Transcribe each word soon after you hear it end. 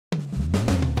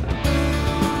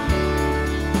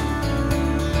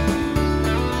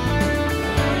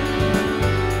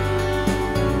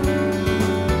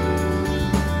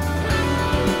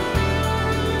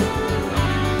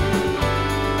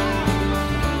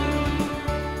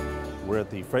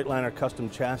the Freightliner Custom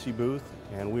Chassis booth,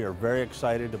 and we are very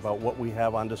excited about what we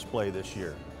have on display this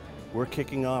year. We're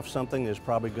kicking off something that's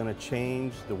probably going to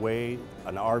change the way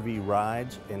an RV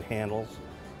rides and handles.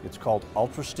 It's called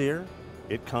Ultra Steer.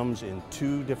 It comes in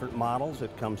two different models.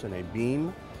 It comes in a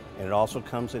beam, and it also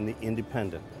comes in the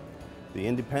independent. The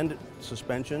independent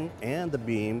suspension and the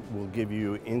beam will give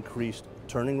you increased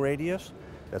turning radius.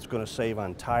 That's going to save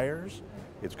on tires.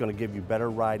 It's going to give you better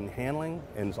ride and handling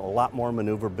and a lot more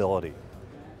maneuverability.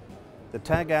 The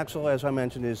tag axle, as I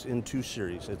mentioned, is in two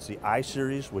series. It's the I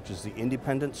series, which is the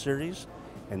independent series,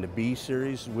 and the B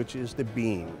series, which is the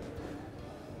beam.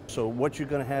 So what you're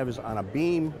going to have is on a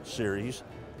beam series,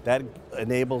 that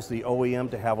enables the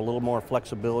OEM to have a little more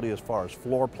flexibility as far as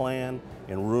floor plan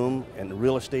and room, and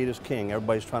real estate is king.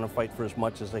 Everybody's trying to fight for as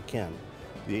much as they can.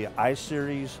 The I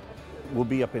series will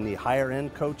be up in the higher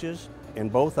end coaches, and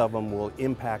both of them will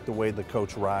impact the way the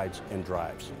coach rides and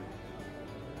drives.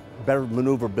 Better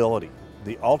maneuverability.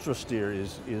 The Ultra Steer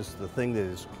is the thing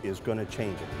that is going to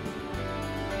change it.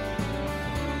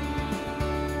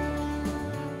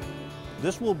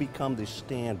 This will become the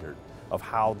standard of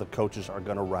how the coaches are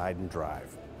going to ride and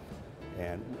drive.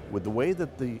 And with the way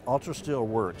that the Ultra Steer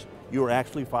works, you are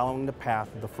actually following the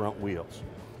path of the front wheels.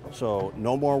 So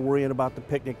no more worrying about the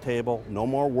picnic table, no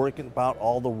more worrying about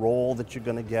all the roll that you're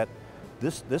going to get.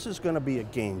 This is going to be a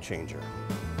game changer.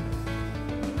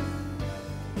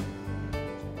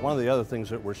 One of the other things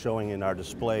that we're showing in our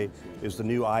display is the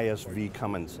new ISV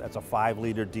Cummins. That's a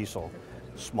 5-liter diesel.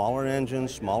 Smaller engine,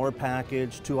 smaller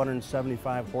package,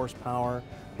 275 horsepower,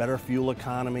 better fuel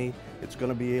economy. It's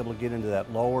going to be able to get into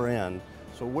that lower end.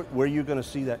 So where you're going to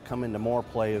see that come into more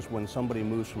play is when somebody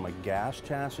moves from a gas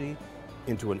chassis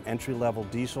into an entry-level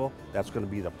diesel. That's going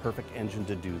to be the perfect engine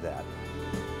to do that.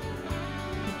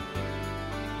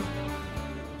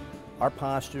 Our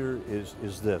posture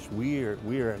is this. We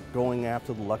are going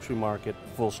after the luxury market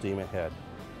full steam ahead.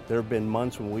 There have been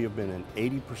months when we have been in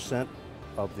 80%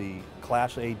 of the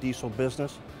Class A diesel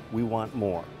business. We want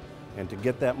more. And to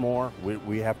get that more,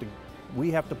 we have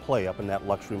to play up in that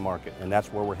luxury market, and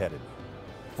that's where we're headed.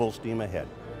 Full steam ahead.